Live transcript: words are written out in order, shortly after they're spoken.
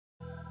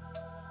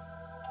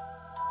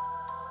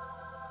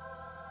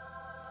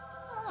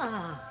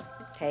Ah,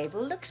 the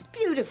table looks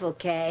beautiful,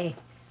 Kay.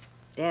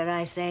 Dare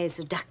I say,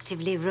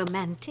 seductively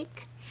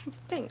romantic?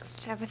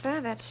 Thanks, Tabitha.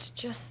 That's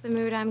just the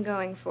mood I'm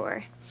going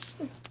for.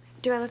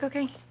 Do I look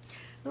okay?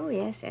 Oh,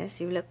 yes, yes.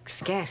 You look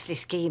scarcely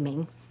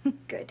scheming.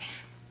 Good.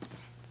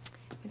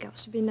 Miguel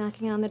should be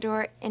knocking on the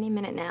door any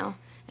minute now,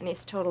 and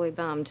he's totally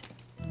bummed.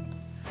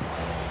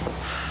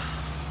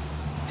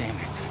 Damn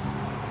it.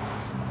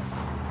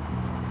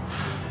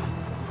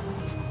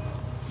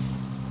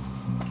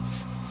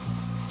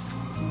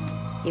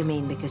 You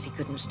mean because he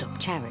couldn't stop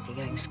Charity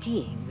going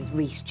skiing with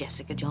Reese,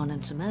 Jessica, John,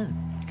 and Simone?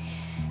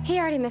 He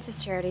already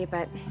misses Charity,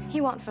 but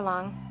he won't for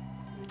long.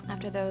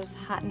 After those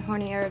hot and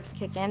horny herbs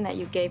kick in that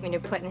you gave me to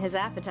put in his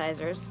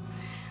appetizers.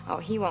 Oh,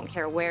 he won't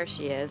care where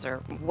she is or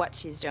what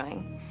she's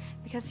doing,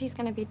 because he's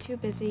gonna be too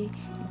busy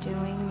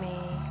doing me.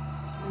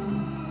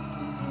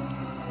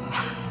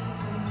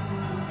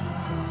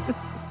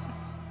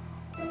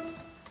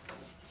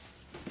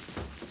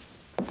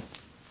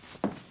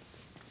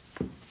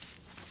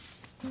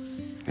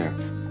 Here.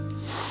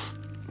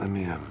 Let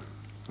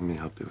me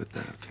help you with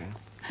that, okay?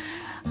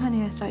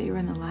 Honey, I thought you were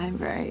in the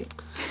library.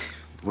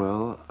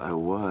 Well, I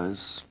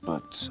was,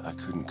 but I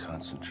couldn't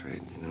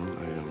concentrate, you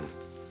know?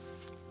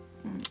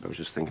 I was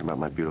just thinking about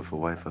my beautiful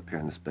wife up here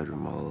in this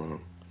bedroom all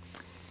alone.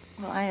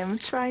 Well, I am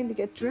trying to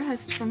get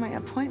dressed for my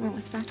appointment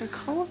with Dr.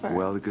 Culver.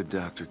 Well, the good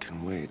doctor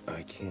can wait.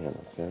 I can't,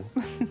 okay?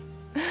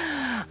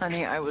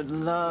 Honey, I would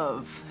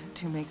love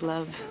to make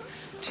love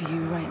to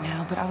you right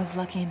now, but I was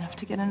lucky enough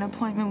to get an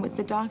appointment with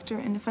the doctor,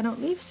 and if I don't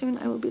leave soon,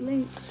 I will be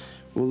late.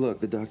 Well, look,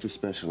 the doctor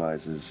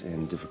specializes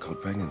in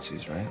difficult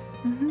pregnancies, right?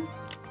 Mm-hmm.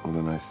 Well,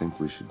 then I think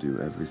we should do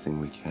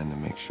everything we can to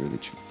make sure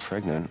that you're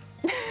pregnant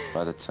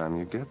by the time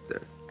you get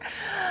there.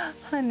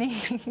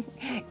 Honey,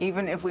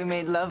 even if we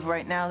made love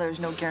right now, there's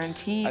no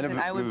guarantee that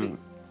I would be...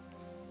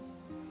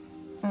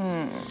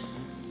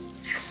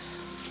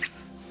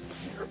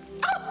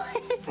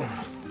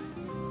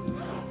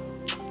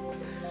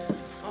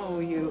 Oh,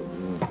 you...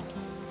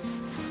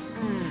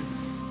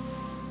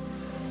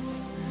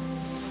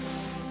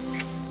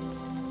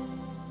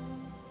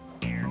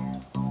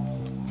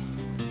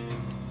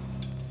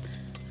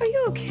 Are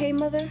you okay,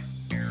 Mother?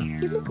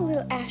 You look a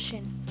little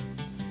ashen.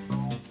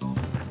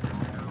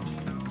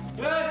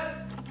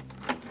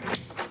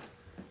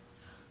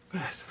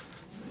 Beth.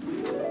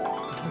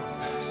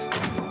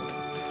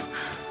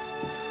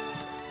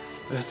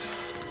 Beth,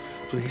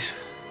 please,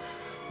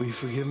 will you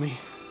forgive me?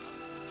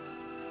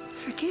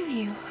 Forgive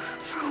you?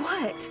 For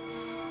what?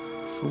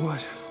 For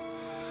what?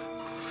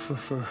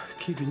 For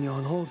keeping you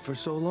on hold for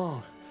so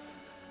long.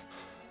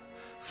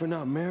 For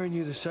not marrying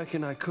you the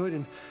second I could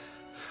and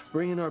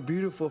bringing our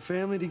beautiful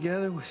family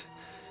together with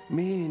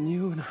me and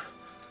you and our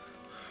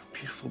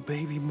beautiful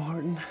baby,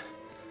 Martin.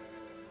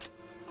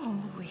 Oh,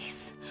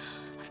 Luis,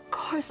 of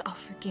course I'll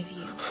forgive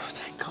you. Oh,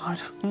 thank God.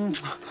 Oh,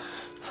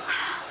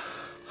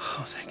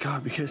 thank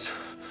God, because,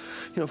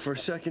 you know, for a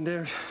second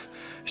there,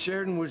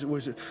 Sheridan was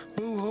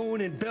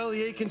boo-hooing and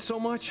belly aching so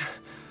much.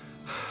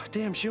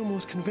 Damn, she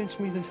almost convinced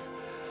me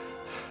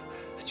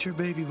that your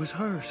baby was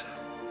hers.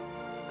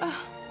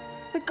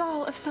 The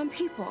gall of some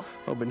people.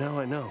 Oh, but now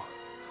I know.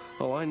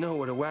 Oh, I know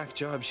what a whack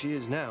job she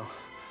is now.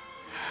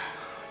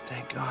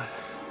 Thank God.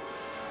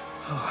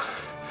 Oh,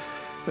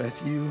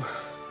 Beth, you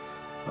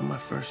are my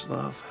first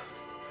love.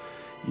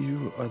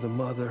 You are the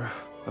mother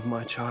of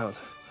my child.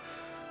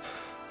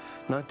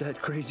 Not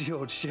that crazy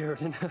old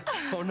Sheridan.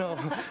 Oh, no.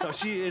 No,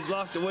 she is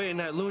locked away in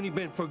that loony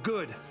bin for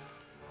good.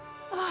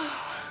 Oh,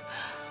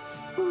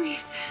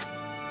 Luis,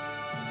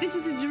 this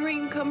is a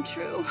dream come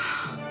true.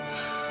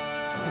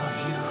 I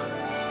love you.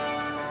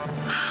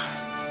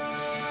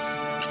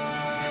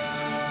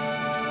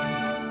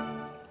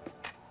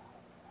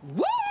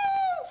 Woo!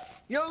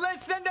 You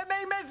listening to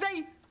me,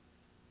 Missy?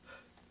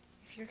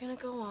 If you're gonna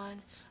go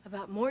on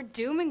about more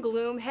doom and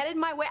gloom headed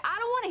my way, I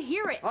don't want to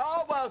hear it.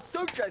 Oh, well,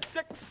 suit your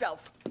sick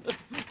self.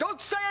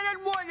 Don't say I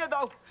didn't warn you,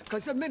 though,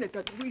 because the minute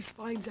that Luis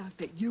finds out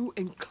that you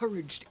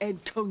encouraged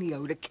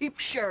Antonio to keep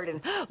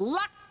Sheridan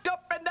locked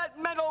up in that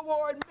mental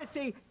ward,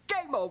 Missy,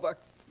 game over.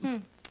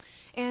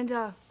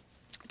 And,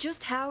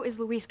 just how is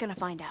Luis gonna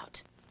find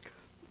out?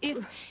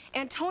 If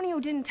Antonio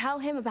didn't tell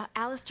him about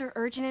Alistair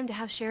urging him to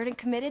have Sheridan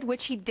committed,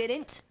 which he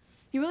didn't,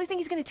 you really think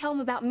he's gonna tell him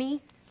about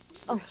me?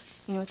 Oh,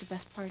 you know what the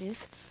best part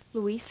is?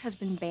 Luis has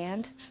been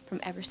banned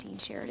from ever seeing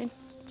Sheridan.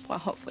 Well,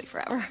 hopefully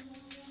forever.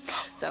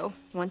 So,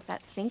 once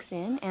that sinks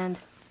in and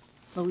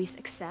Luis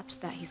accepts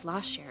that he's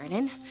lost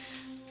Sheridan,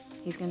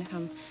 he's gonna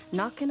come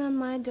knocking on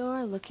my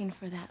door looking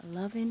for that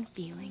loving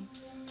feeling.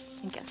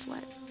 And guess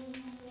what?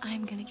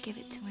 I'm gonna give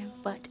it to him,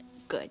 but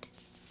good.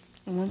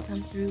 And once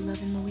I'm through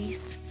loving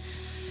Luis,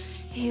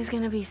 he's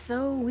gonna be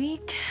so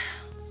weak,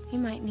 he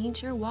might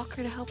need your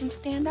walker to help him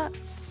stand up.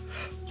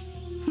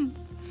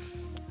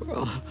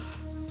 Well...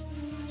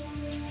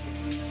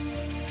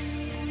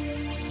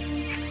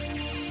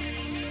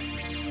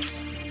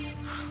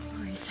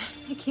 Luis,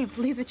 I can't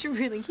believe that you're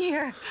really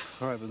here.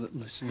 All right, but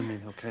listen to me,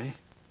 okay?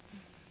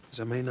 Because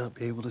I may not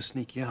be able to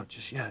sneak you out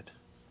just yet.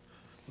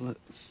 Look,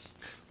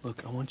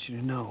 I want you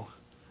to know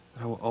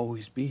I will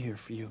always be here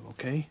for you,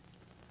 okay?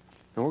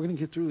 And we're gonna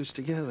get through this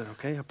together,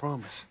 okay? I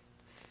promise.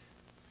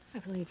 I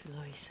believe you,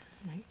 Louise.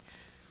 And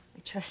I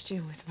trust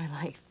you with my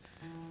life.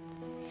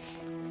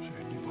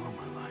 Sharon, you are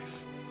my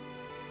life.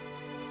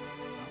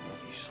 I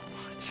love you so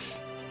much.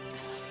 I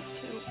love you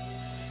too.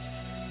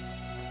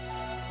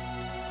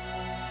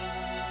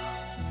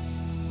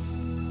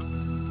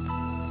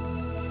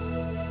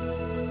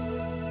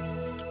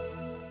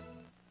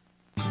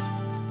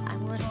 I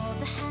would hold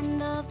the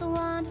hand of the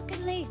one who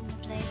could lead me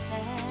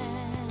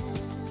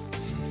places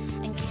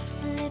and kiss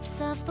the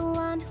lips of the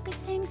one who could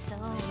sing so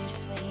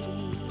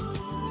sweet.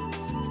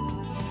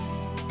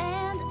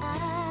 And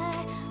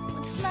I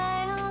would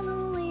fly on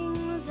the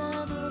wings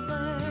of the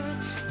bird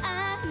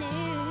I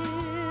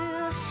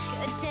knew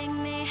could take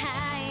me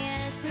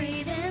high as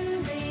breathe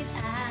in, breathe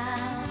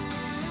out.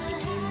 You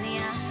keep me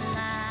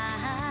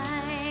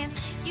alive.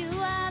 You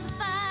are the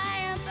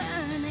fire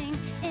burning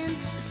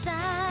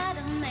inside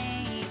of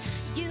me.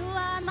 You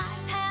are my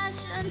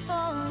passion for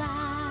life.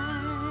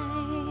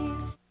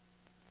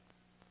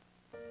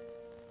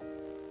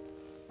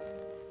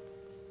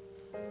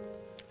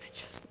 I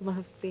just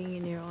love being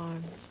in your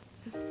arms.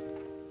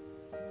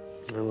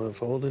 I love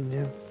holding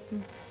you.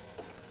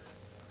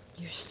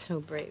 You're so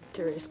brave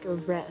to risk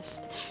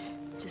arrest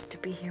just to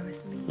be here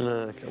with me.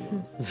 Nah, come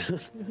on.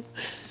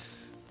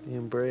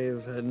 Being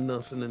brave had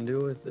nothing to do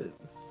with it.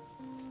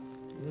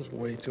 I was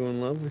way too in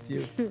love with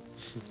you. I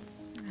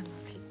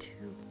love you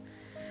too.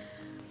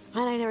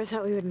 And I never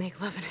thought we would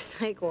make love in a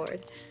psych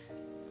ward.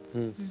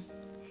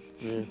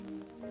 Yeah.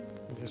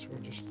 I guess we're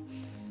just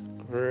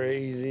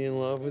crazy in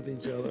love with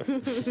each other.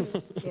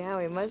 Yeah,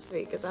 we must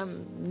be, because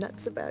I'm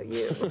nuts about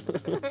you.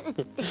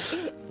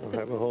 All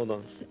right, but hold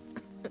on.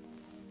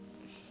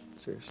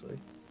 Seriously.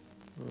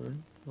 All right,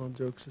 all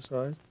jokes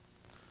aside.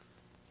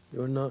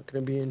 You're not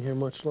going to be in here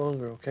much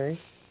longer, okay?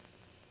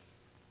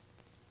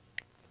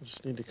 I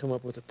just need to come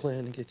up with a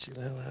plan to get you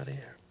the hell out of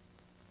here.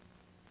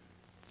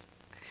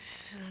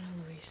 I don't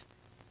know, Louise.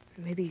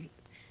 Maybe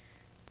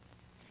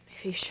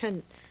you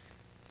shouldn't.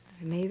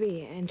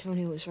 Maybe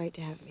Antonio was right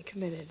to have me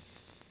committed.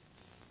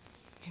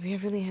 Maybe I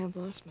really have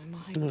lost my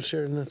mind. No,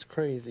 Sheridan, that's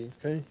crazy,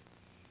 okay?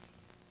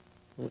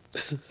 Come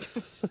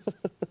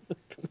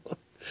on.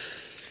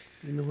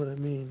 You know what I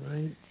mean,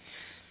 right?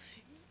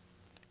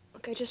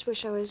 Look, I just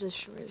wish I was as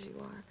sure as you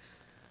are.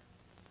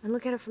 And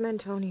look at it from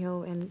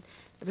Antonio and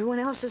everyone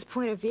else's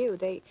point of view.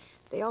 They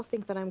all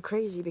think that I'm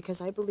crazy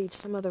because I believe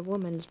some other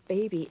woman's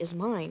baby is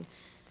mine.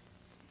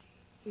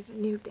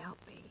 Even you doubt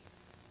me.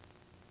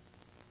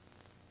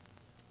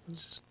 I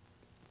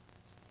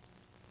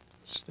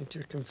just think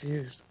you're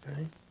confused,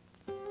 okay?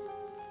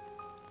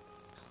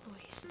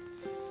 Louise,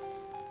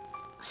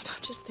 I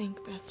don't just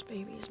think Beth's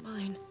baby is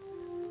mine.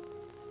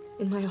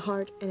 In my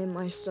heart and in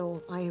my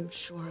soul, I am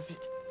sure of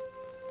it.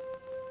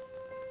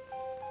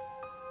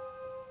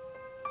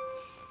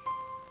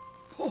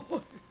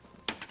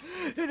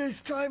 It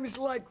is times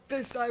like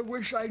this I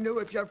wish I knew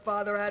if your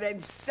father had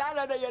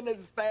insanity in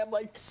his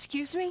family.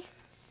 Excuse me?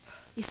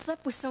 You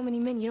slept with so many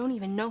men, you don't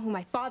even know who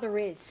my father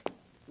is.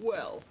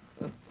 Well,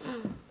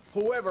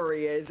 whoever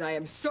he is, I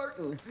am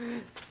certain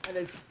that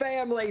his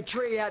family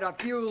tree had a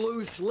few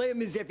loose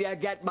limbs, if you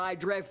get my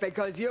drift,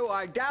 because you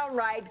are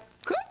downright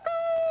cuckoo.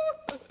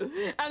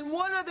 And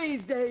one of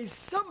these days,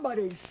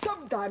 somebody,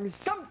 sometimes,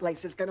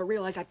 someplace is gonna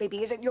realize that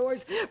baby isn't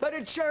yours, but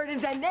it's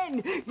Sheridan's, and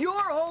then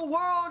your whole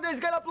world is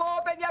gonna blow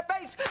up in your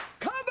face.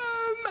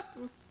 Kaboom!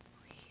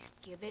 Please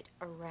give it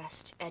a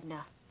rest,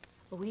 Edna.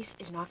 Luis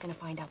is not gonna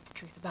find out the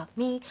truth about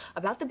me,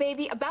 about the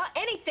baby, about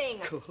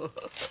anything.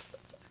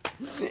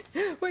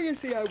 Well, you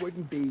see, I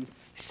wouldn't be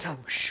so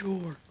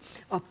sure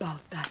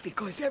about that,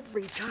 because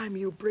every time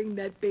you bring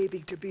that baby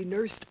to be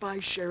nursed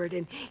by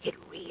Sheridan, it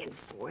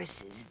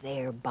reinforces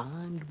their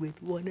bond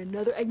with one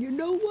another. And you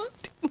know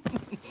what?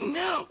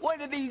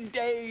 One of these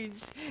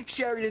days,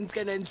 Sheridan's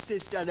gonna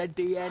insist on a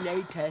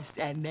DNA test,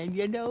 and then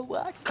you know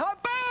what?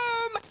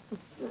 Kaboom!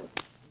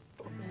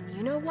 And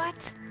you know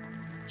what?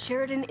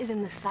 Sheridan is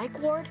in the psych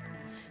ward,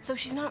 so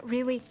she's not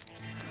really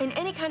in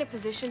any kind of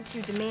position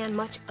to demand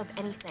much of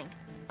anything.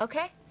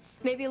 Okay?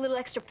 Maybe a little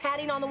extra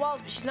padding on the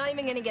walls, but she's not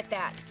even gonna get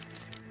that.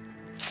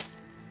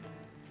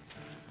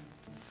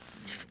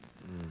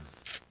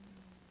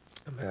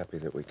 I'm happy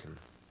that we can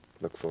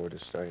look forward to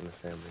starting a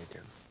family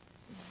again.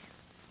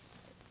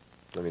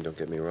 I mean, don't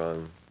get me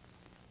wrong.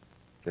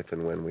 If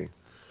and when we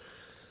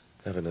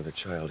have another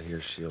child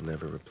here, she'll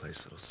never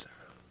replace little Sarah.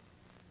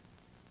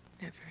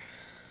 Never.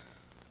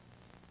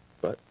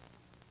 But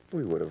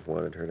we would have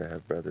wanted her to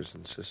have brothers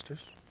and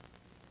sisters.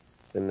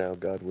 And now,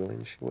 God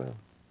willing, she will.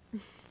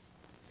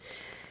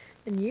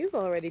 And you've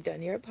already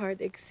done your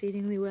part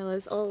exceedingly well,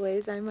 as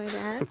always, I might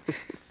add.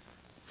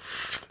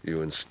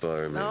 You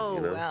inspire me, Oh,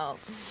 you know? well,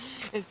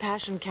 if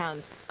passion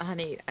counts,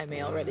 honey, I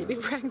may already be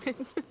pregnant.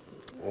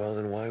 Well,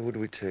 then why would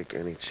we take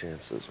any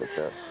chances with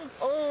that?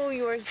 Oh,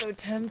 you are so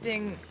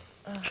tempting.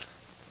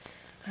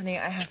 Honey,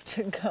 I have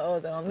to go,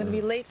 though. I'm going to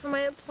be late for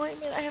my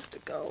appointment. I have to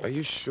go. Are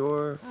you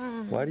sure?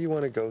 Why do you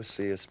want to go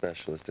see a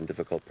specialist in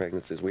difficult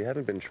pregnancies? We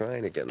haven't been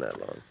trying again that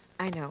long.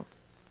 I know.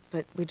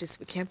 but we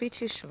can't be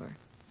too sure.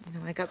 You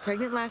know, I got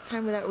pregnant last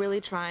time without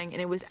really trying,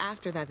 and it was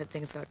after that that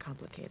things got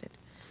complicated.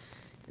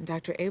 And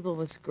Dr. Abel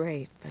was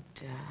great, but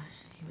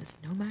he was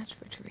no match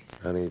for Teresa.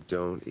 Honey,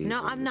 don't even...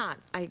 No, I'm not.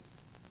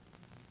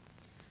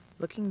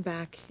 Looking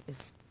back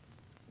is...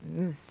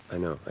 I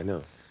know.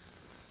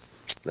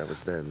 That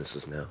was then, this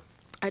is now.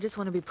 I just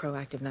want to be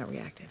proactive, not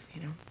reactive,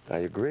 you know? I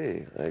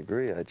agree. I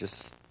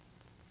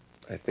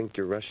think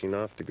you're rushing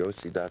off to go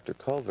see Dr.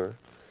 Culver.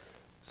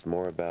 It's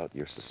more about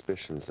your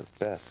suspicions of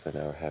Beth and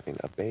our having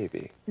a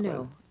baby.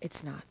 No,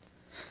 it's not.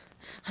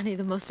 Honey,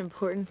 the most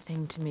important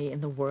thing to me in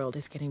the world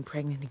is getting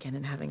pregnant again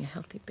and having a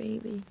healthy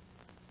baby.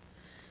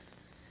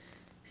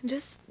 And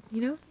just,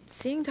 you know,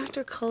 seeing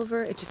Dr.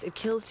 Culver, it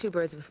kills two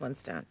birds with one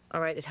stone.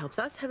 All right, it helps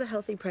us have a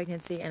healthy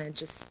pregnancy, and it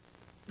just,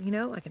 you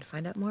know, I can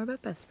find out more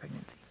about Beth's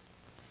pregnancy.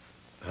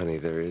 Honey,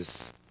 there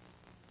is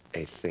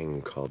a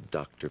thing called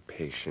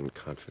doctor-patient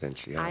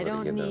confidentiality. I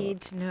don't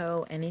need to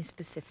know any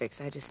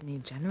specifics. I just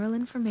need general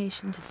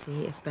information to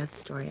see if Beth's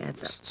story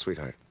adds up.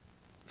 Sweetheart,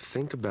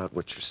 think about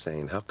what you're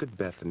saying. How could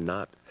Beth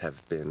not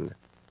have been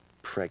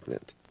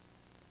pregnant?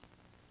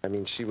 I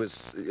mean, she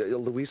was...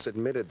 Luis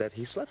admitted that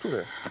he slept with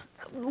her.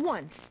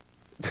 Once.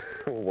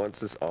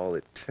 Once is all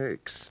it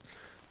takes.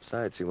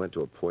 Besides, he went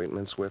to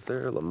appointments with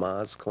her,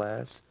 Lamaze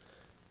class.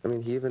 I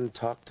mean, he even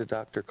talked to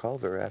Dr.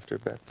 Culver after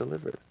Beth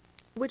delivered.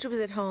 Which was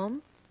at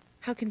home?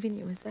 How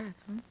convenient was that,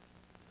 huh?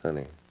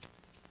 Honey,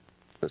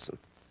 listen.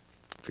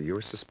 For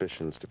your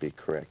suspicions to be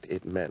correct,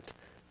 it meant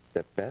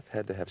that Beth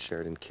had to have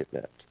Sheridan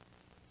kidnapped.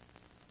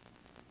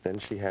 Then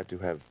she had to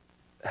have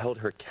held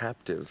her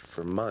captive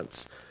for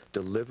months,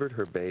 delivered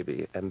her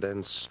baby, and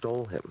then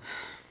stole him.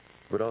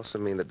 It would also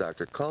mean that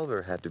Dr.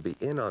 Culver had to be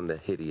in on the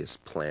hideous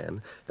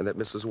plan, and that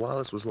Mrs.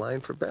 Wallace was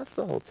lying for Beth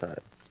the whole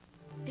time.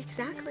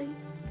 Exactly.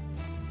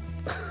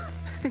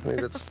 I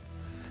mean,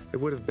 it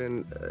would have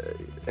been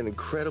an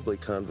incredibly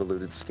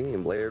convoluted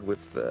scheme, layered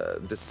with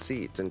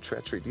deceit and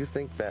treachery. Do you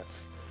think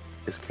Beth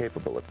is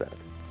capable of that?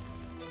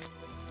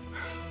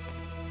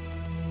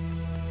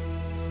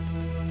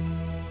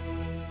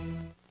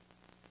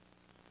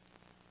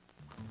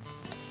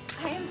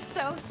 I am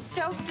so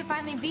stoked to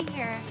finally be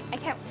here. I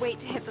can't wait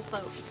to hit the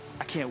slopes.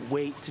 I can't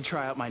wait to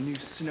try out my new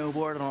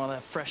snowboard and all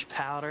that fresh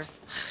powder.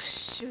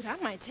 Shoot, I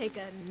might take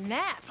a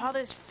nap. All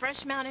this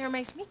fresh mountain air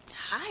makes me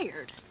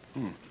tired.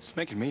 It's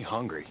making me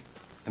hungry.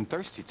 And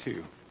thirsty,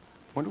 too.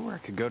 Wonder where I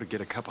could go to get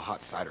a cup of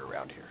hot cider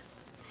around here.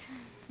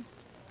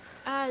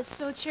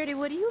 So Charity,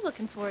 what are you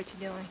looking forward to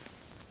doing?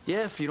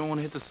 Yeah, if you don't want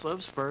to hit the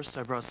slopes first,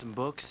 I brought some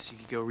books. You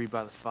could go read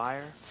by the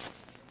fire.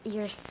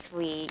 You're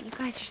sweet. You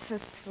guys are so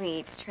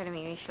sweet. Try to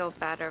make me feel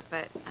better,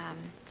 but,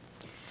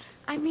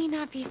 I may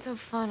not be so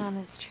fun on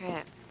this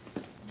trip.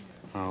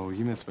 Oh,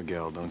 you miss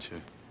Miguel, don't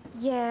you?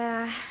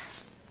 Yeah.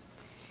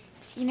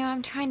 You know,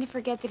 I'm trying to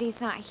forget that he's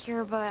not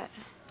here, but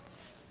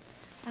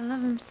I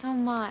love him so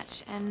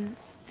much, and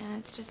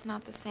it's just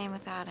not the same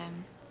without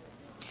him.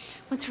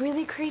 What's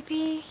really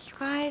creepy, you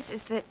guys,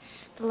 is that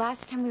the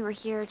last time we were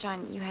here,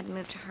 John, you hadn't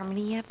moved to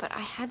Harmony yet, but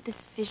I had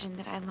this vision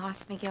that I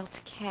lost Miguel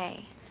to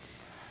Kay.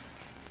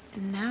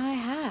 And now I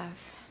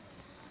have.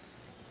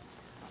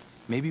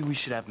 Maybe we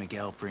should have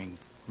Miguel bring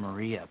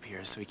Maria up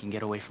here so he can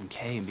get away from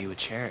Kay and be with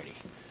Charity.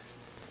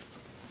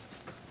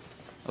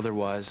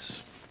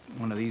 Otherwise,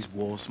 one of these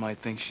wolves might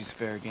think she's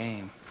fair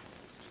game.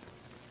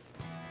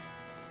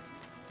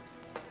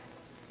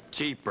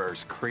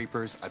 Jeepers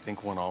creepers, I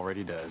think one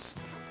already does.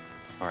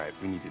 All right,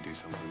 we need to do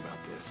something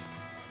about this.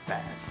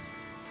 Fast.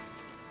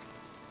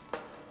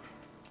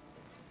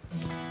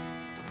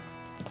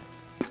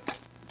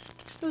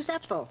 Who's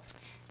that for?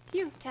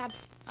 You,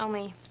 Tabs.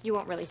 Only you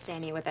won't really stay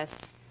any with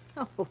us.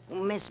 Oh,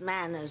 Miss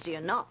Manners,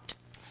 you're not.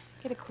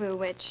 Get a clue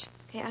which.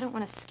 Okay, I don't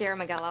want to scare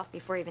Miguel off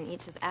before he even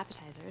eats his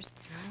appetizers.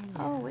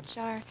 Oh, which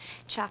are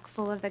chock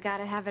full of the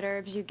gotta-have-it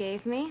herbs you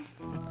gave me.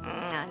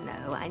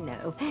 I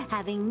know.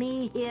 Having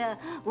me here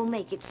will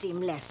make it seem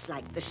less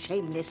like the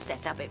shameless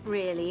setup it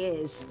really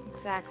is.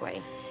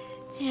 Exactly.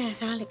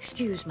 Yes, I'll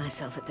excuse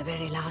myself at the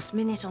very last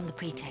minute on the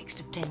pretext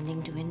of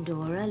tending to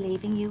Endora,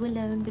 leaving you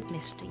alone with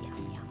Mr.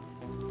 Yum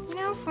Yum. You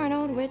know, for an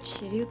old witch,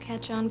 you do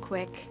catch on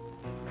quick.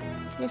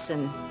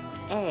 Listen,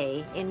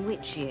 A, in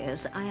which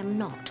years I am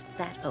not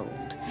that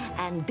old,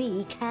 and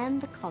B, can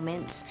the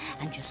comments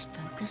and just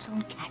focus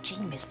on catching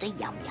Mr.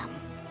 Yum Yum.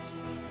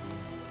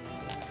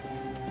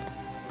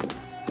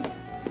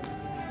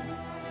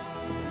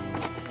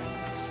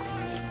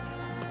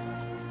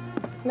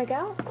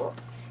 Miguel?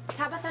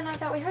 Tabitha and I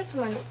thought we heard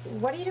someone.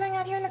 What are you doing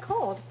out here in the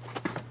cold?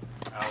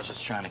 I was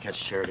just trying to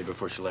catch Charity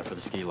before she left for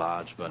the ski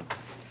lodge, but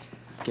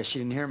guess she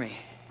didn't hear me.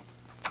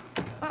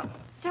 Well,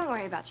 don't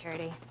worry about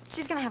Charity.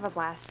 She's gonna have a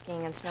blast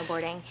skiing and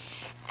snowboarding.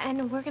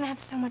 And we're gonna have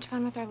so much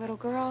fun with our little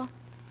girl.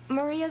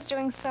 Maria's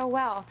doing so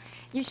well.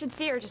 You should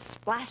see her just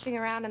splashing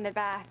around in the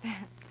bath.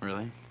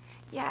 Really?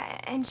 Yeah,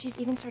 and she's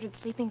even started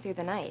sleeping through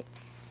the night.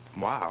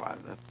 Wow,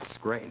 that's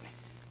great.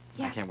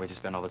 Yeah. I can't wait to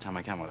spend all the time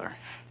I can with her.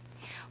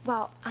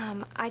 Well,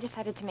 I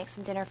decided to make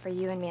some dinner for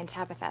you and me and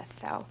Tabitha,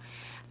 so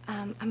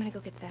I'm gonna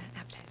go get the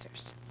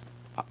appetizers.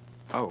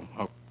 Oh,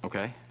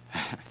 okay.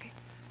 Okay.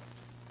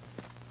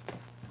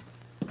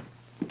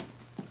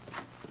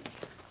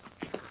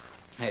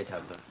 Hey,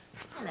 Tabitha.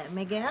 Hello,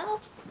 Miguel.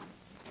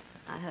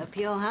 I hope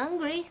you're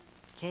hungry.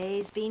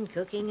 Kay's been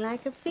cooking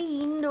like a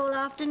fiend all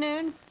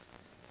afternoon.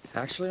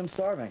 Actually, I'm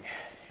starving.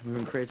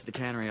 Moving crates to the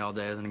cannery all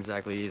day isn't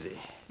exactly easy.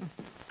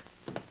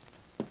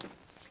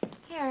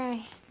 Here,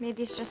 I made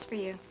these just for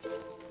you.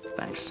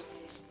 Thanks.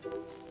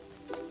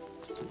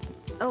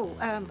 Oh,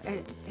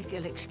 if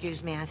you'll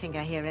excuse me, I think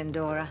I hear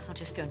Endora. I'll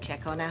just go and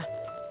check on her.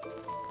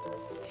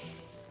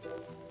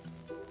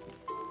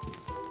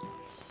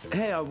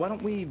 Hey, why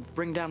don't we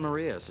bring down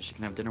Maria so she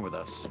can have dinner with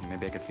us?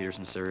 Maybe I could feed her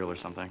some cereal or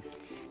something.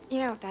 You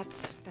know,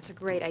 that's a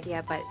great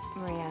idea, but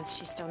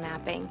she's still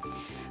napping.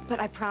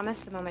 But I promise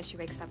the moment she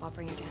wakes up, I'll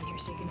bring her down here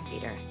so you can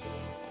feed her.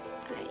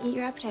 Eat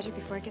your appetizer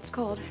before it gets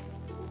cold.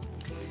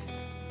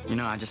 You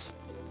know, I just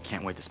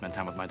can't wait to spend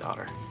time with my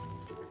daughter.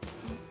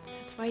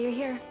 That's why you're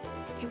here.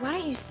 Okay, why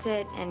don't you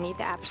sit and eat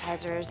the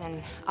appetizers,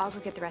 and I'll go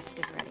get the rest of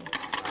dinner ready.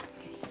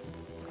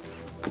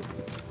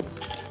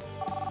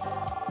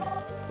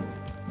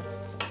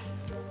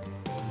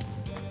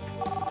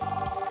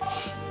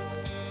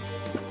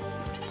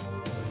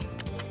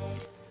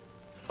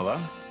 Hello?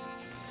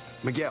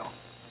 Miguel.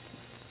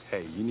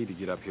 Hey, you need to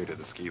get up here to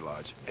the ski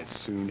lodge as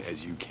soon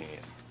as you can.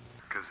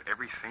 Because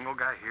every single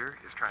guy here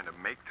is trying to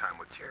make time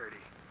with Charity.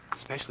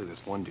 Especially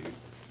this one dude.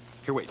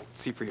 Here, wait.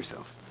 See for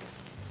yourself.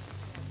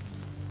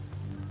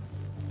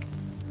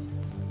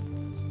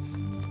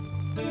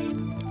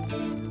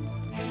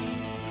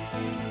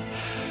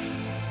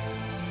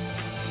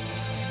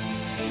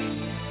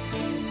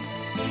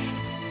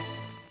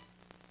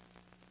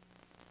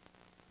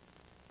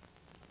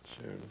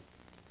 Sheridan,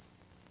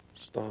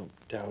 stop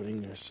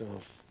doubting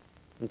yourself,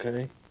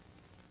 okay?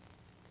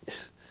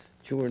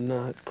 You are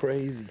not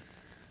crazy.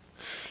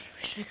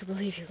 I wish I could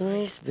believe you, Well,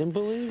 Luis. then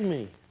believe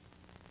me.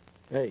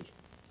 Hey,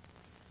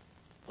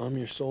 I'm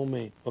your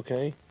soulmate,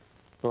 okay?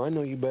 Now, I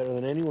know you better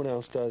than anyone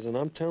else does, and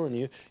I'm telling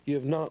you, you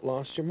have not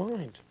lost your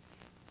mind.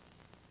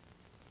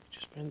 You've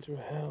just been through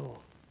hell.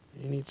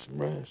 You need some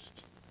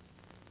rest,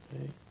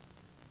 okay?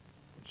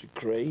 Aren't you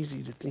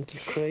crazy to think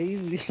you're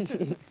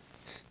crazy?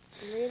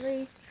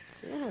 Really?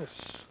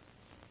 Yes.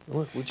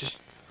 Look, we just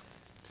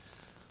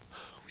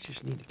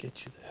need to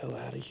get you the hell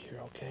out of here,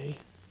 okay?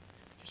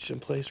 Get you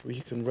someplace where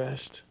you can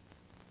rest,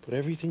 put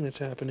everything that's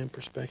happened in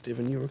perspective,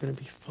 and you are going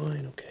to be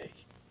fine, okay?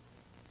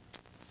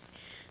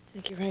 I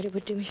think you're right. It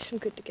would do me some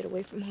good to get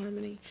away from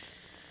Harmony.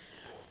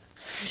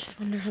 I just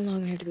wonder how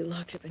long I have to be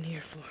locked up in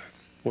here for.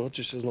 Well,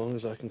 just as long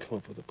as I can come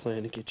up with a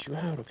plan to get you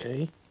out,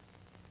 okay?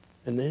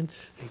 And then,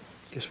 hey,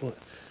 guess what?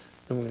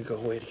 Then we're going to go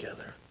away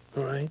together,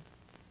 all right?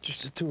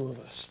 Just the two of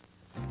us.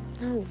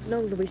 No, no,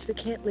 Luis, we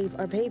can't leave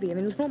our baby. I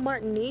mean, little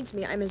Martin needs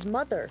me. I'm his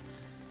mother.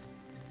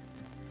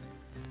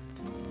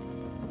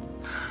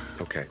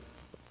 Okay.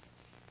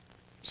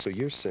 So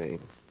you're saying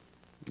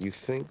you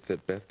think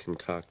that Beth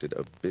concocted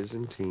a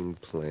Byzantine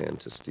plan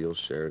to steal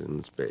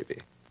Sheridan's baby?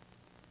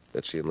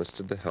 That she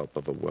enlisted the help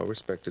of a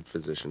well-respected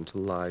physician to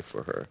lie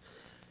for her,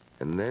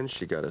 and then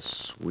she got a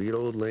sweet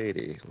old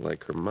lady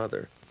like her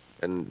mother,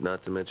 and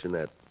not to mention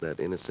that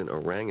innocent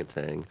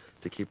orangutan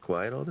to keep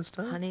quiet all this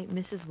time? Honey,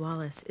 Mrs.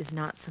 Wallace is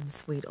not some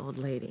sweet old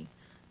lady.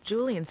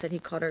 Julian said he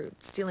caught her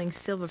stealing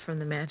silver from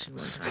the mansion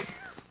one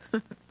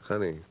time.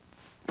 Honey,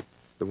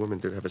 the woman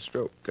did have a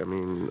stroke. I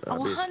mean,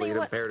 obviously honey,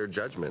 it impaired her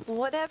judgment.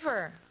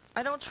 Whatever.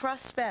 I don't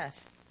trust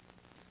Beth.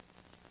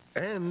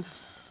 And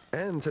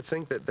to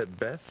think that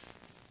Beth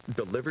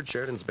delivered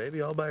Sheridan's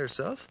baby all by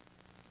herself?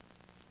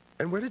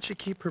 And where did she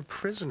keep her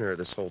prisoner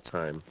this whole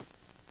time?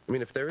 I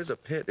mean, if there is a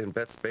pit in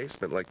Beth's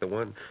basement like the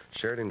one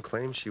Sheridan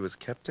claims she was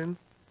kept in,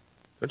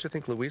 don't you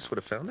think Luis would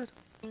have found it?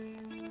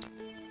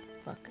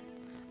 Look,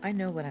 I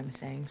know what I'm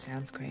saying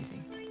sounds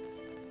crazy.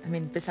 I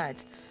mean,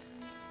 besides,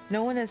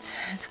 no one as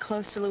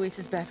close to Luis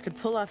as Beth could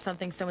pull off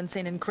something so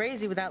insane and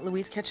crazy without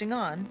Luis catching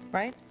on,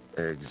 right?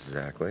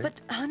 Exactly. But,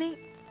 honey,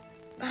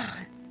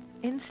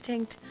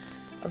 instinct,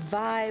 a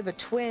vibe, a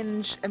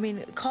twinge, I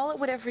mean, call it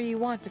whatever you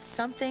want, but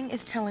something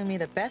is telling me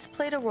that Beth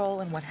played a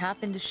role in what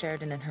happened to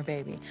Sheridan and her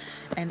baby.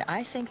 And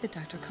I think that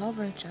Dr.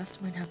 Culver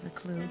just might have the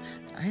clue, and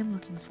I am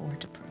looking forward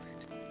to prove it.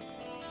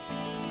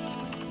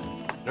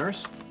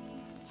 Nurse,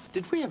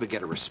 did we ever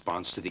get a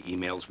response to the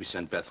emails we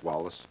sent Beth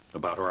Wallace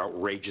about her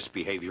outrageous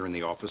behavior in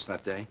the office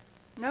that day?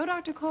 No,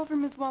 Dr. Culver.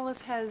 Ms.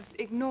 Wallace has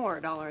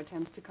ignored all our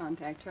attempts to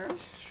contact her.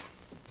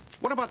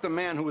 What about the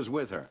man who was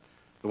with her?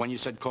 The one you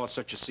said caused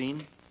such a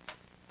scene?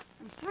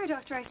 I'm sorry,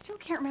 Doctor, I still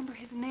can't remember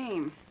his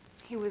name.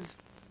 He was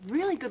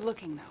really good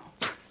looking,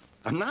 though.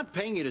 I'm not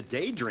paying you to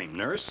daydream,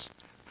 nurse.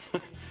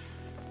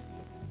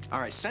 All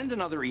right, send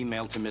another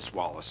email to Miss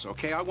Wallace,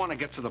 okay? I want to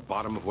get to the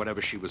bottom of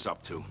whatever she was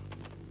up to.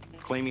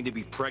 Claiming to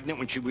be pregnant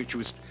when she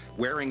was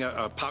wearing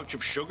a pouch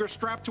of sugar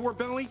strapped to her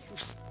belly?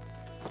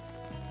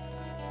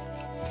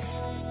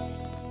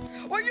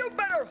 Well, you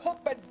better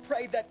hope and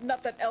pray that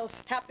nothing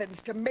else happens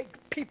to make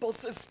people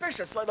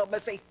suspicious, little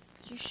missy.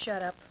 You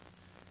shut up.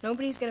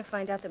 Nobody's gonna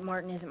find out that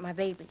Martin isn't my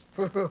baby.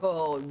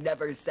 Oh,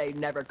 never say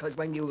never, because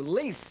when you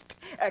least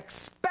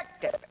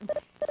expect it.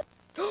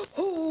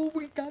 Oh,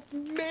 we got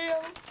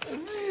mail.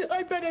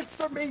 I bet it's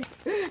for me,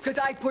 because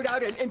I put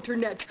out an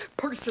internet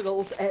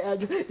personals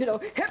and, you know,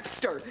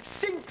 hipster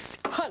sinks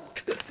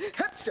hunt.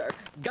 Hipster,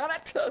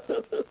 got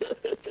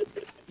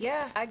it?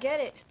 Yeah, I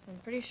get it. I'm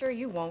pretty sure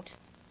you won't.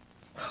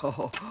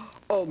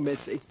 Oh,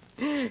 Missy.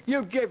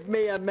 You give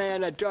me a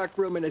man, a dark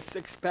room, and a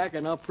six-pack,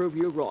 and I'll prove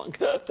you wrong.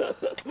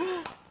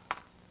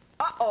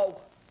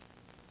 Uh-oh.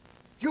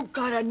 You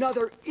got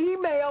another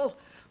email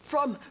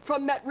from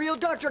that real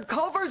Dr.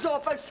 Culver's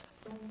office.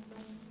 What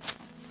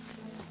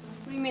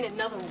do you mean,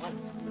 another one?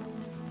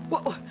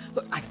 Well,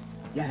 look,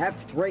 you have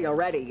 3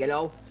 already, you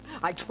know.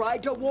 I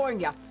tried to warn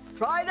you.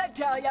 Tried to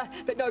tell you,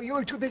 but no, you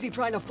were too busy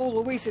trying to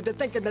fool Luis into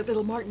thinking that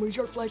little Martin was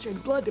your flesh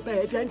and blood to pay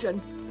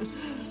attention.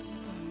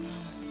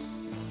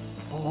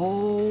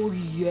 Oh,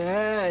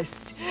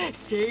 yes.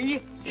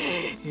 See?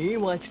 He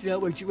wants to know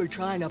what you were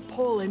trying to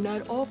pull in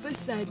that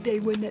office that day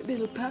when that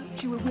little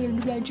pouch you were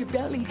wearing around your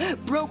belly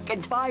broke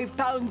and 5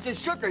 pounds of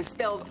sugar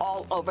spilled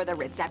all over the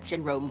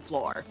reception room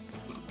floor.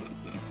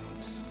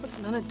 It's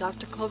none of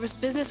Dr. Culver's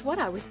business what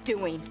I was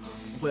doing.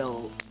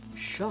 Well,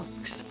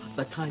 shucks.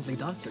 The kindly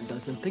doctor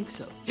doesn't think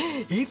so.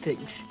 He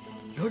thinks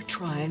you're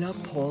trying to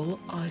pull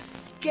a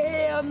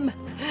scam.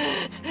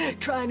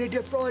 Trying to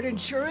defraud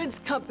insurance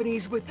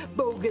companies with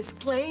bogus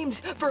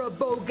claims for a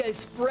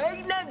bogus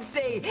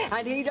pregnancy.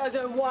 And he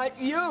doesn't want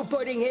you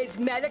putting his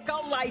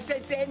medical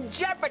license in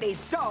jeopardy.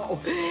 So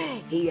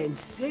he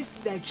insists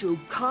that you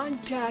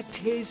contact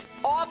his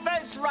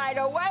office right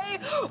away,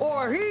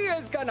 or he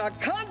is gonna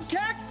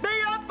contact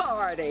the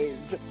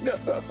authorities.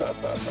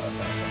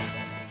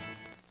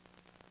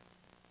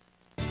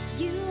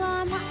 You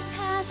are my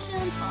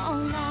passion for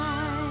life.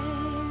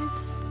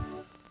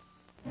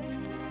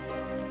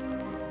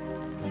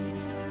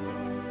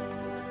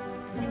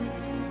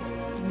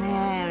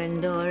 There,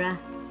 Endora.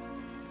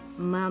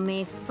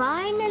 Mummy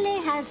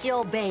finally has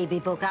your baby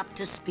book up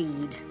to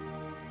speed.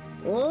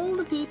 All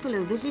the people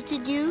who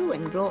visited you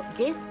and brought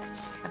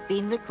gifts have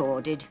been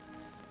recorded.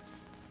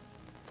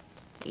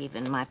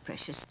 Even my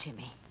precious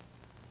Timmy.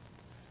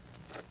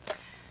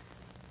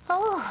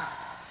 Oh,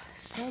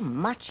 so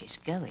much is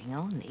going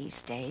on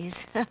these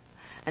days.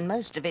 And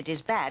most of it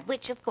is bad,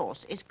 which, of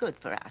course, is good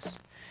for us.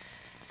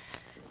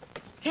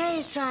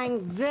 Kay's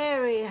trying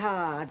very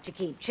hard to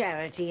keep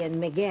Charity and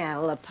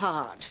Miguel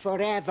apart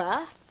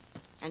forever.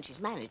 And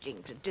she's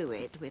managing to do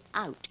it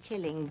without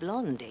killing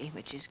Blondie,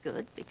 which is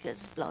good,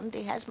 because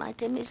Blondie has my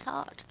Timmy's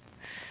heart.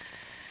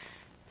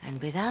 And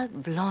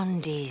without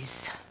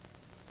Blondie's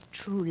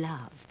true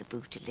love, the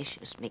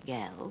bootylicious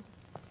Miguel,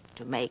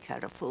 to make her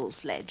a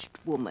full-fledged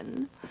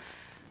woman,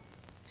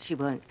 she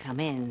won't come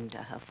into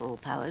her full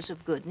powers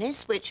of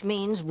goodness, which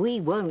means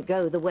we won't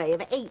go the way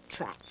of 8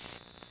 tracks.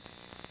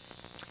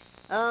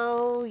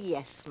 Oh,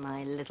 yes,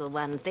 my little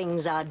one,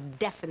 things are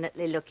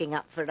definitely looking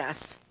up for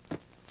us.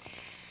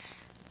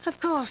 Of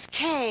course,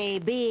 Kay,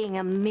 being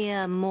a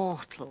mere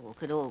mortal,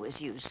 could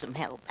always use some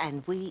help,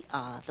 and we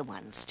are the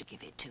ones to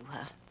give it to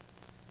her.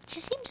 She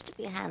seems to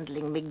be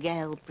handling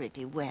Miguel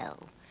pretty well.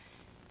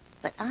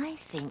 But I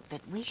think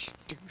that we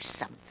should do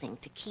something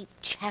to keep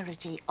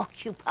Charity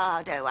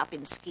occupado up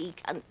in ski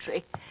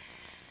country.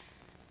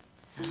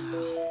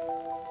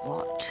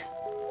 What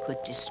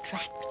could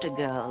distract a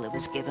girl who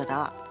has given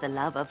up the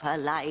love of her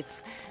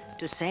life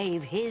to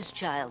save his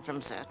child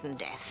from certain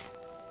death?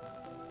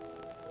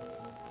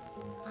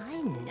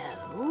 I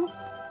know.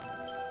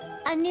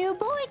 A new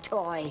boy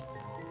toy.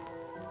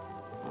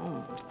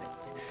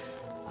 But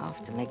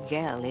after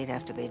Miguel, he'd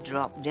have to be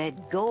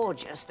drop-dead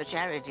gorgeous for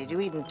Charity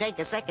to even take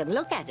a second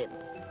look at him.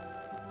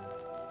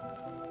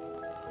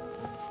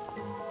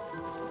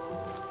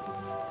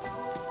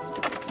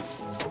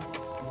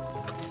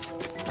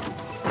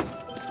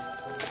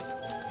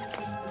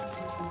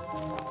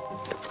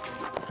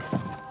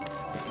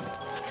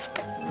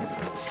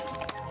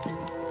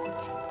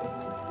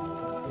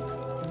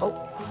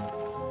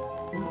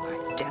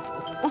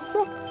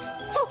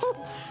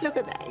 Look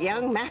at that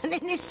young man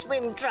in his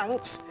swim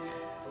trunks.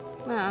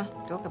 Well,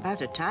 talk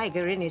about a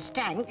tiger in his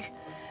tank.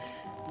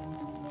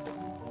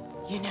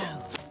 You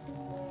know,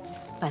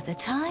 by the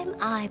time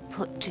I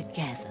put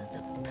together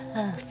the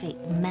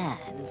perfect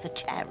man for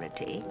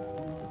Charity,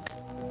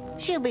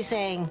 she'll be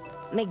saying,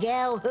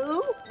 Miguel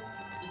who?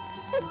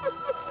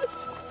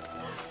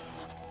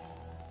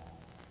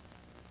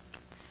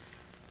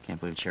 Can't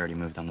believe Charity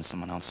moved on to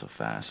someone else so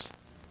fast.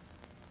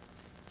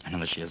 I know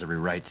that she has every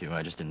right to,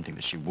 I just didn't think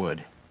that she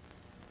would.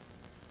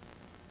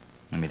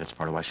 Maybe that's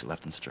part of why she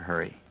left in such a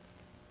hurry.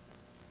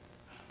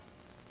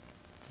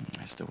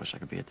 I still wish I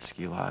could be at the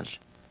ski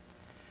lodge.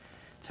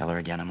 Tell her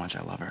again how much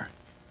I love her.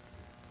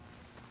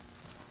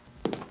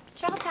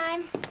 Travel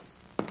time.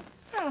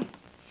 Oh,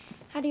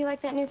 how do you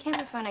like that new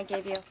camera phone I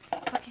gave you?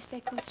 Help you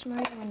stay close to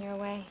Maria when you're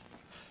away.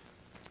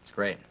 It's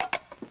great.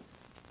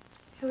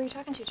 Who were you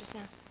talking to just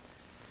now?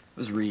 It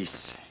was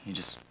Reese. He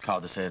just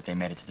called to say that they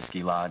made it to the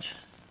ski lodge.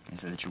 He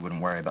said that you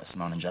wouldn't worry about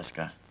Simone and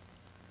Jessica.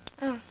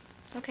 Oh,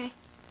 okay.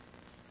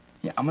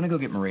 Yeah, I'm gonna go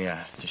get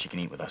Maria so she can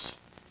eat with us.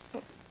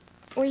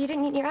 Well, you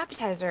didn't eat your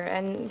appetizer,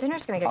 and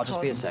dinner's gonna get I'll cold.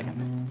 just be a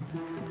second.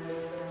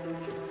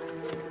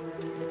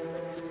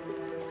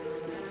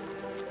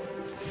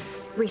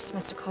 Reese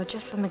must have called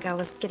just when Miguel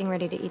was getting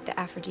ready to eat the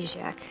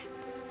aphrodisiac.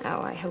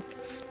 Oh, I hope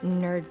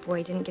nerd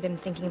boy didn't get him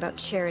thinking about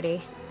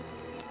Charity.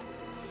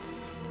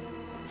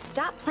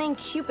 Stop playing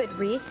Cupid,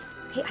 Reese.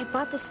 Hey, I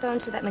bought this phone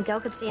so that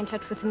Miguel could stay in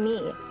touch with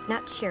me,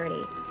 not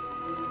Charity.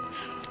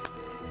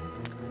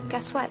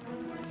 Guess what?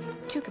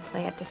 Two can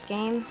play at this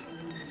game.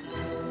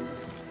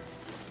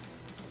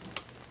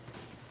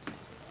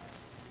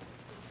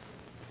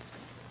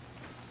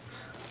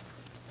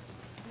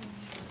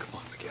 Come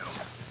on, Miguel.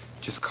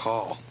 Just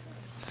call.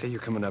 Say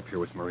you're coming up here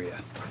with Maria.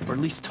 Or at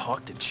least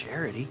talk to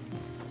Charity.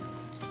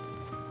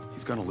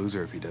 He's gonna lose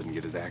her if he doesn't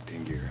get his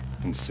acting gear,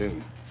 and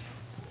soon.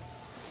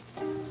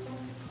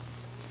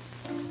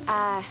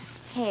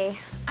 Hey,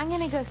 I'm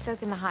gonna go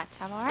soak in the hot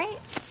tub, all right?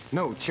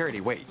 No, Charity,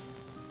 wait.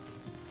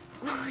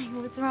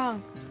 What's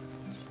wrong?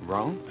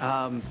 Wrong?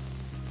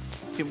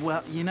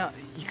 Well, you know,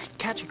 you could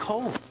catch a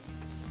cold.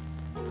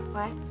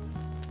 What?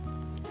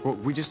 Well,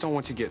 we just don't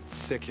want you to get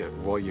sick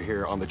while you're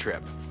here on the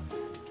trip.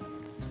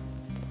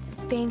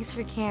 Thanks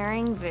for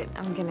caring, but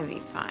I'm gonna be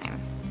fine.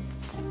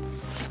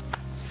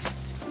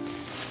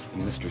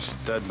 And Mr.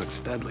 Stud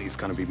McStudley's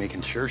gonna be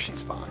making sure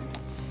she's fine.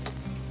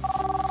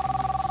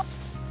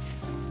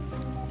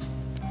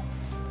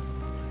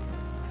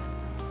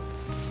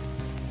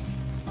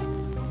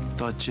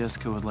 Thought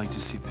Jessica would like to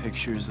see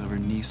pictures of her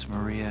niece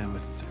Maria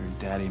with her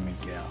daddy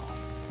Miguel.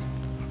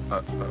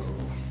 Uh-oh.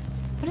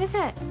 What is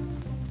it?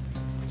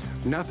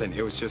 Nothing.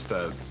 It was just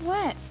a...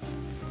 What?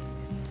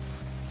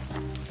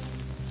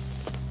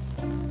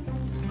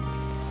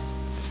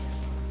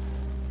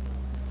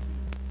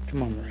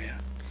 Come on, Maria.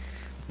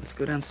 Let's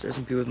go downstairs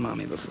and be with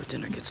Mommy before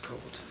dinner gets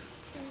cold.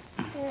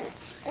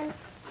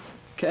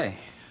 Okay,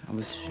 I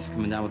was just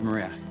coming down with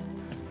Maria.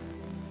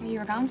 You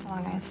were gone so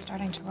long, I was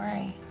starting to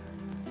worry.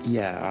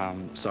 Yeah,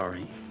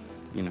 sorry.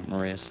 You know,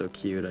 Maria's so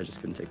cute, I just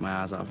couldn't take my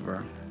eyes off of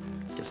her.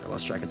 Guess I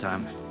lost track of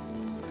time.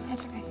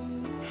 That's okay.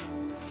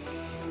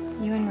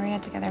 You and Maria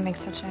together make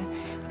such a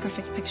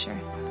perfect picture.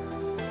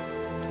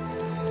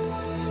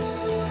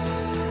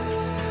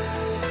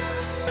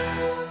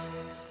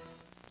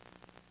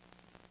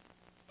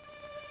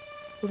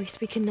 Luis,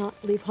 we cannot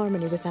leave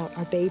Harmony without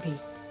our baby.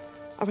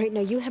 All right,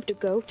 now you have to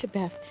go to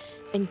Beth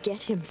and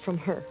get him from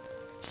her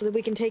so that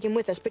we can take him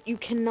with us. But you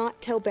cannot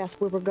tell Beth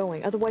where we're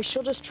going. Otherwise,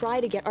 she'll just try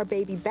to get our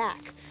baby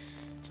back.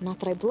 Not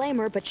that I blame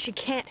her, but she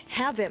can't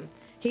have him.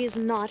 He is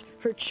not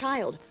her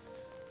child.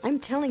 I'm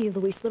telling you,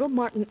 Luis, little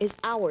Martin is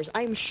ours.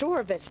 I am sure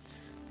of it.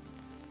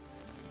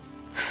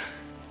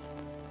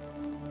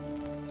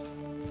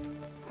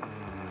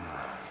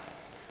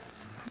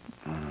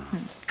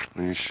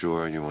 Are you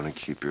sure you want to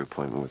keep your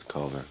appointment with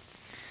Culver?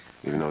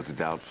 Even though it's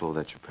doubtful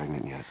that you're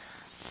pregnant yet.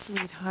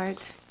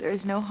 Sweetheart, there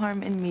is no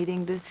harm in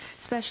meeting the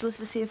specialist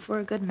to see if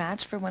we're a good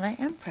match for when I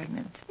am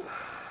pregnant.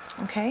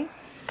 Okay?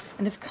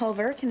 And if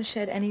Culver can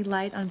shed any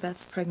light on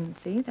Beth's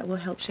pregnancy that will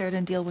help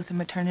Sheridan deal with the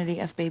maternity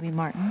of baby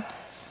Martin,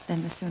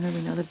 then the sooner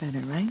we know the better,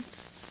 right?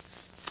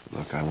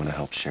 Look, I want to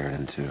help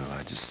Sheridan, too.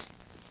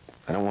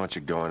 I don't want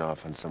you going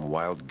off on some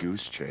wild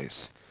goose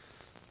chase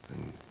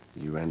and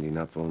you ending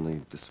up only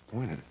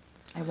disappointed.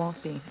 I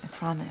won't be, I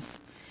promise.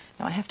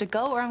 Now I have to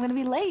go or I'm gonna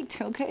be late,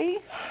 okay? You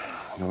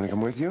want me to come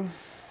with you?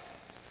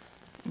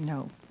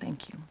 No,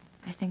 thank you.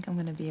 I think I'm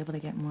gonna be able to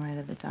get more out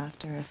of the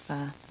doctor if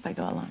I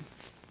go alone.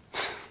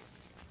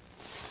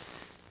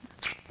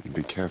 You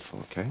be careful,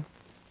 okay?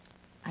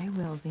 I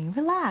will be.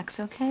 Relax,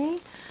 okay?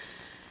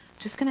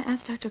 Just gonna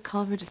ask Dr.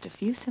 Culver just a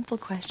few simple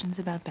questions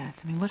about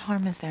Beth. I mean, what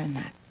harm is there in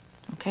that?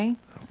 Okay?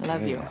 I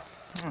love you.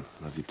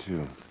 Love you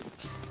too.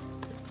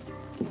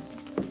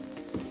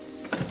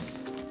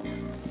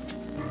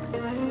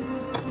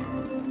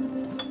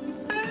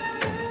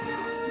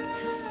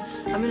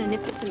 I'm gonna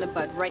nip this in the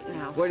bud right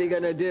now. What are you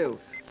gonna do?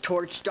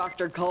 Torch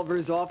Dr.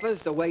 Culver's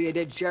office the way you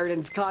did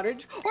Sheridan's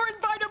cottage? Or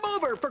invite him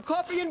over for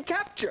coffee and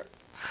capture?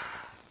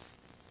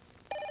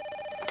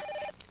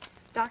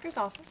 Doctor's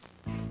office.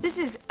 This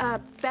is,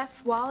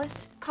 Beth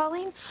Wallace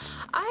calling.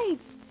 I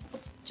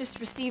just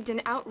received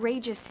an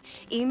outrageous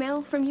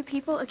email from you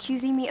people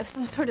accusing me of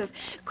some sort of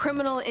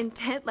criminal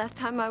intent last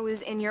time I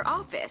was in your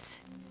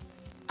office.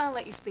 I'll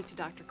let you speak to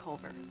Dr.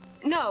 Culver.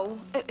 No,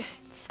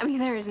 I mean,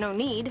 there is no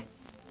need.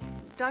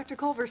 Dr.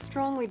 Culver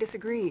strongly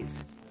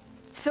disagrees.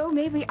 So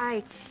maybe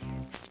I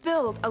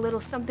spilled a little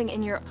something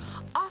in your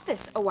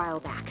office a while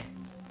back.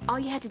 All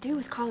you had to do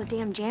was call a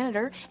damn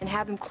janitor and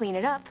have him clean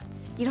it up.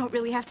 You don't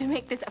really have to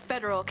make this a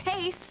federal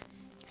case.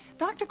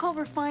 Dr.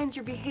 Culver finds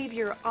your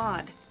behavior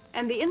odd,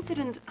 and the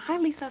incident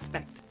highly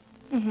suspect.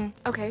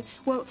 Okay,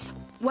 well,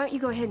 why don't you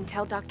go ahead and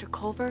tell Dr.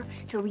 Culver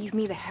to leave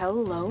me the hell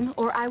alone,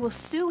 or I will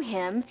sue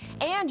him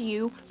and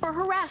you for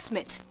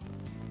harassment.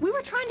 We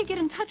were trying to get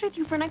in touch with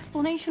you for an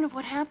explanation of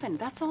what happened,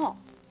 that's all.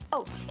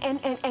 Oh,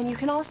 and you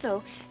can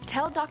also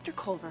tell Dr.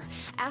 Culver,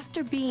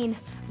 after being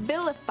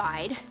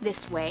vilified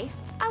this way,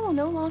 I will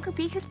no longer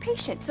be his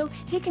patient, so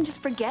he can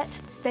just forget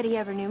that he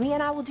ever knew me,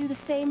 and I will do the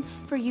same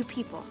for you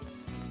people.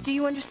 Do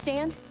you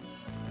understand?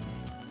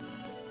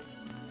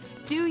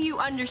 Do you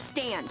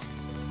understand?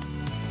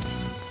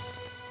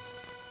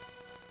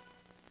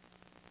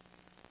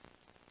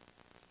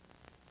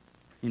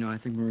 You know, I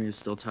think Maria's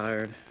still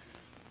tired.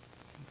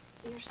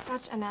 You're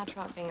such a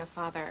natural at being a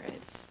father.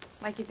 It's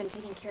like you've been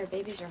taking care of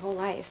babies your whole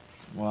life.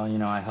 Well, you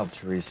know, I helped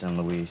Teresa and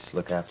Luis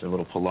look after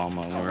little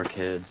Paloma when we were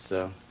kids,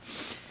 so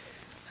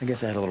I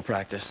guess I had a little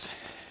practice.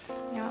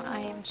 You know, I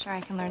am sure I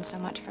can learn so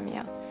much from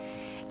you.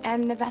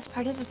 And the best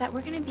part is that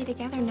we're going to be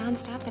together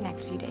nonstop the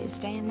next few days,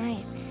 day and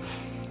night.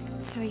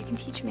 So you can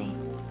teach me.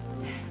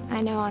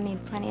 I know I'll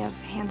need plenty of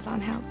hands-on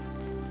help.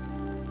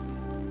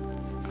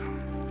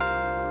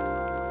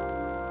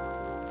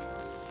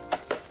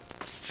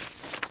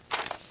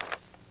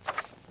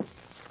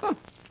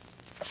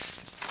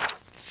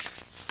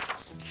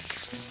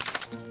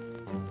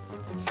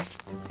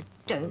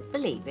 Don't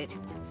believe it.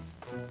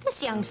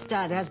 This young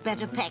stud has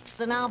better pecs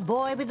than our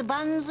boy with the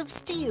buns of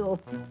steel.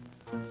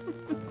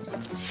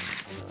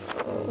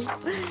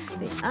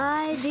 The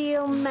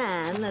ideal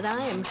man that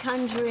I am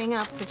conjuring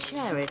up for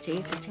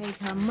Charity to take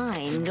her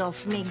mind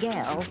off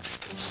Miguel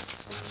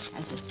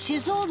has a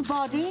chiseled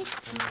body,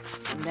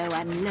 and though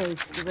I'm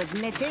loath to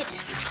admit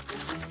it,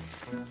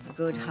 a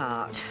good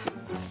heart.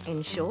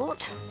 In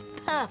short,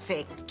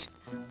 perfect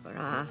for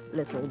our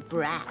little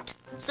brat.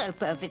 So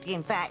perfect,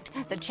 in fact,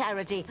 that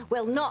Charity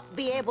will not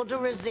be able to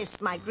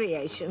resist my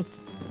creation.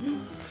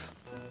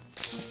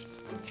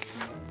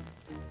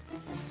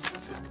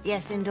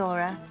 Yes,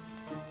 Indora?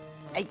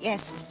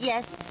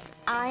 Yes,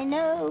 I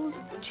know.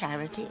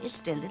 Charity is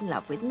still in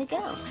love with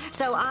Miguel.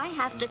 So I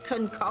have to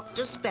concoct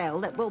a spell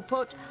that will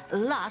put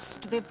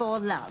lust before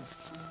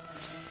love.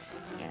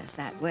 Yes,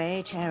 that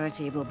way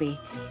Charity will be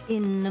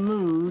in the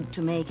mood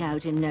to make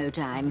out in no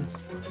time.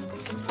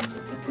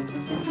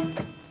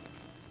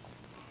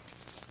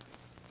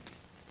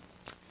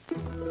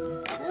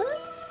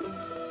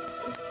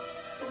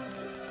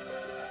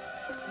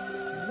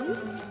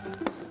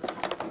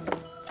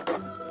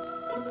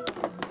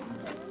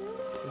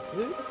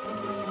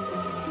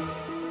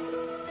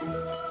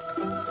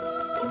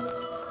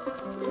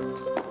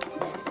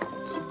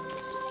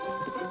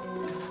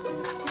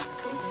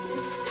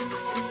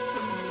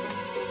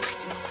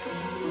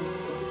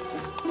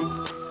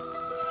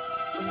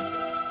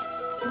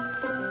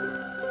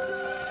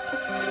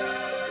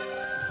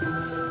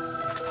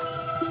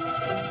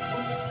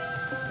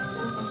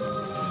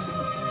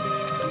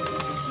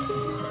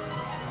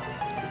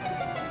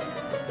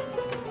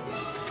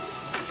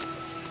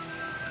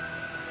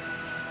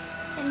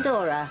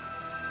 Indora,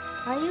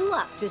 are you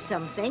up to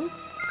something?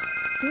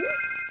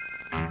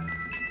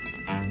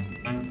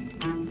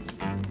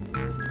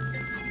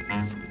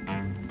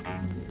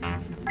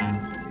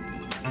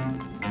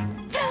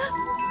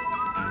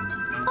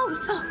 Oh,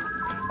 no!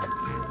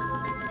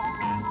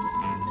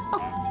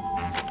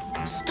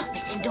 Oh, stop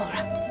it,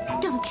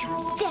 Indora. Don't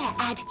you dare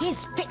add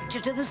his picture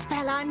to the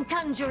spell I'm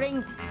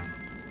conjuring.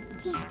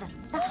 He's the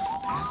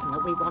last person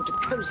that we want to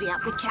cozy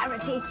up with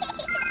Charity.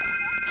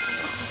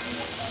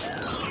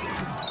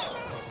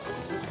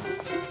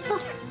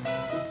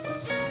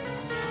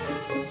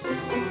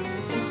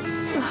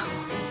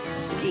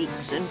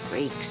 Geeks and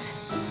freaks.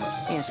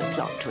 Here's a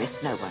plot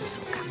twist no one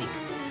saw coming.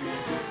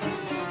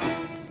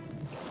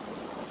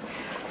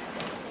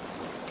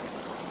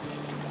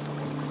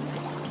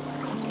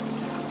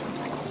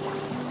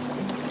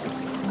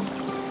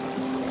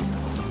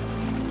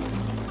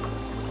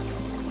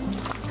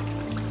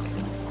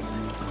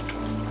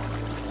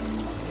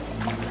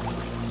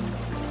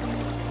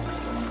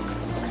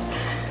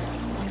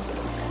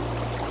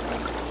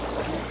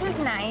 This is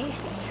nice.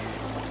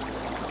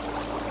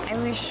 I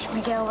wish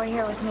Miguel were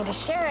here with me to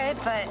share it,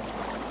 but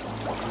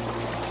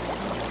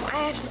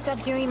I have to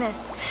stop doing this.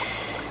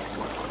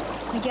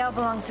 Miguel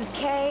belongs with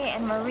Kay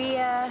and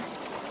Maria,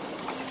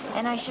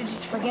 and I should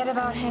just forget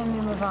about him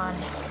and move on.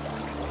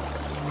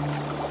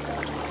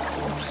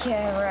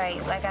 Yeah,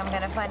 right, like I'm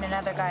gonna find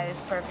another guy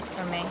who's perfect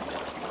for me.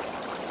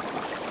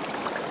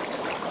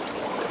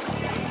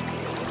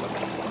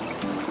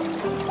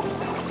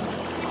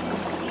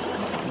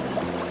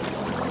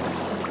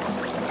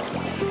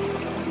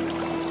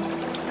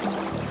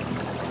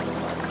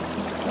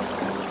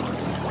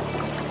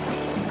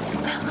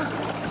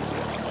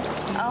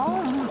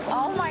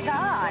 Oh my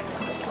God.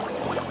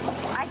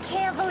 I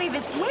can't believe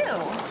it's you.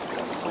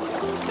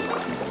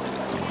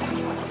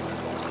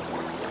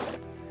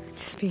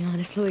 Just be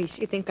honest, Luis.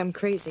 You think I'm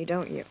crazy,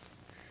 don't you?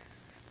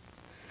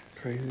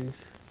 Crazy?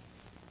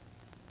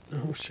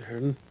 No,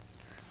 Sheridan.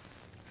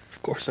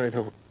 Of course I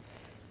don't.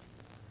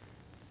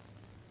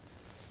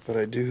 But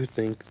I do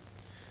think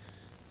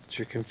that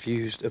you're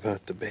confused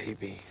about the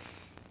baby.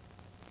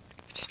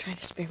 I'm just trying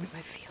to spare me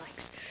my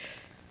feelings.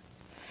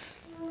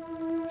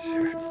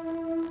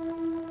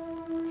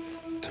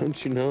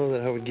 Don't you know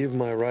that I would give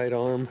my right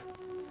arm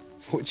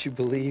for what you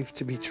believe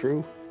to be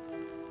true?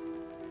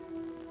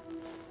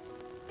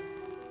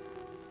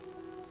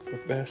 For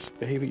Beth's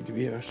baby to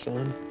be our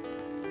son.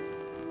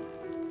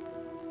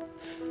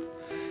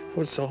 That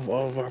would solve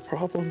all of our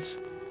problems.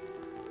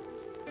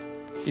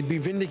 You'd be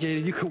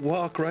vindicated. You could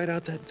walk right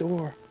out that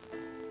door.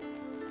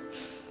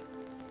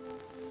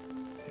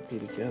 They'd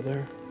be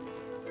together.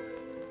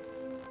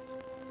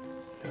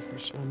 Have her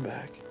son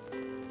back.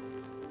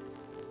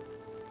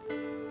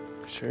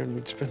 Sharon,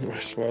 we'd spend the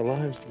rest of our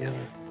lives together.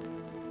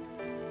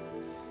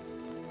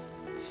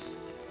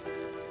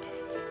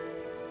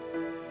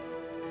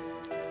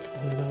 If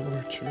only that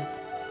were true.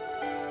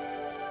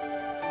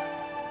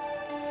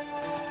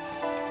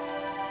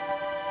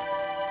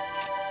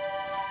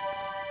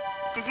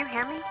 Did you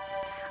hear me?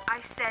 I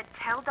said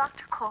tell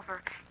Dr.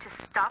 Culver to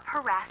stop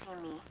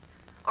harassing me,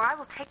 or I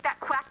will take that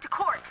quack to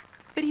court.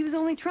 But he was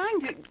only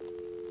trying to...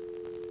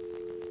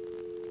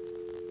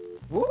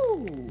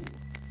 Woo!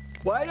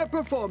 Quite a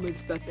performance,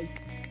 Bethy.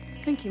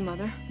 Thank you,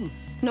 Mother.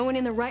 No one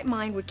in their right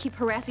mind would keep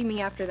harassing me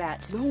after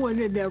that. No one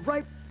in their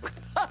right...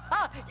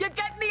 You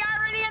getting the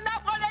irony in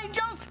that one,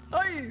 Angels?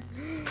 Hey.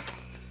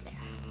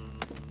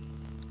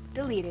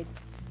 Deleted.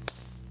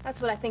 That's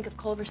what I think of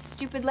Culver's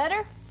stupid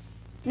letter.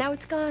 Now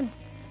it's gone.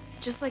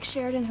 Just like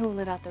Sheridan, who will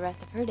live out the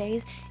rest of her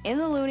days in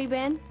the loony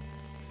bin.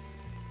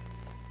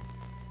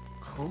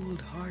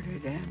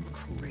 Cold-hearted and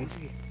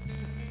crazy.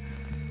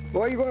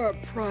 Boy, you are a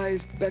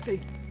prize,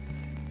 Bethy.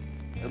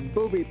 A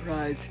booby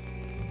prize.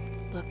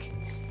 Look,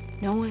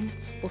 no one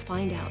will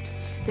find out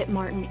that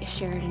Martin is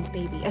Sheridan's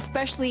baby,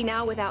 especially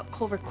now without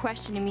Culver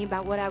questioning me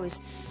about what I was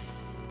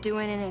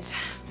doing in his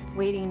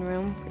waiting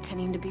room,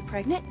 pretending to be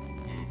pregnant.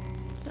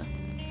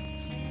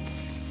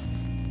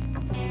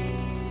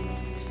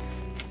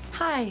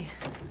 Hi.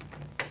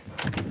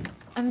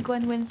 I'm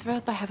Gwen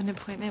Winthrop. I have an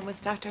appointment with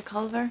Dr.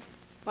 Culver.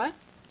 What?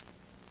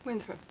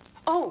 Winthrop.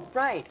 Oh,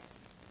 right.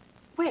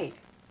 Wait.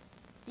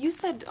 You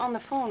said on the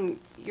phone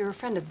you're a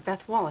friend of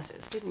Beth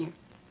Wallace's, didn't you?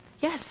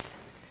 Yes.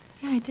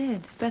 Yeah, I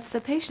did. Beth's a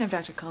patient of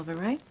Dr. Culver,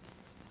 right?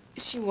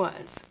 She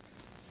was.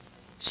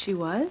 She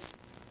was?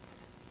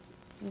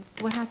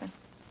 What happened?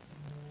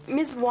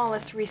 Ms.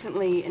 Wallace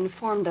recently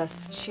informed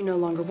us she no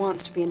longer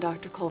wants to be in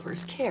Dr.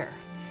 Culver's care.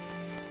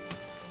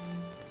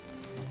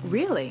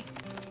 Really?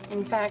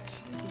 In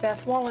fact,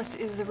 Beth Wallace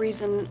is the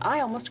reason I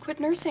almost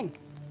quit nursing.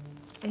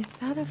 Is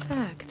that a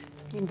fact?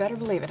 You'd better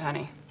believe it,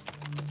 honey.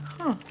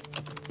 Huh.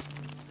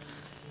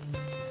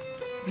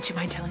 Would you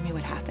mind telling me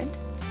what happened?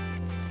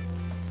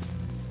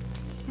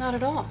 Not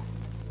at all.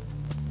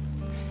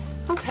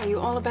 I'll tell you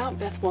all about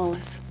Beth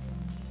Wallace.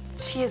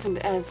 She isn't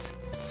as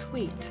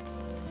sweet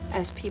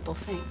as people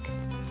think.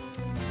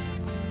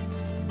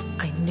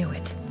 I knew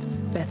it.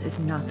 Beth is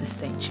not the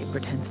saint she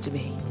pretends to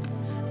be.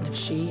 And if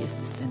she is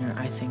the sinner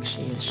I think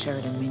she is,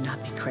 Sheridan may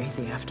not be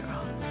crazy after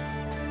all.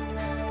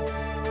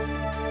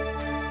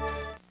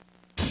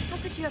 How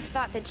could you have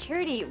thought that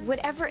Charity would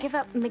ever give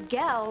up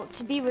Miguel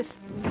to be with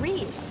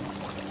Reese?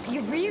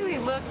 You really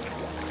look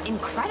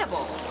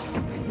incredible.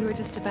 You were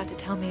just about to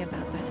tell me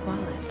about Beth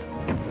Wallace.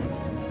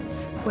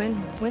 Gwen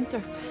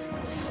Winthrop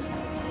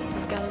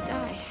has got to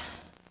die.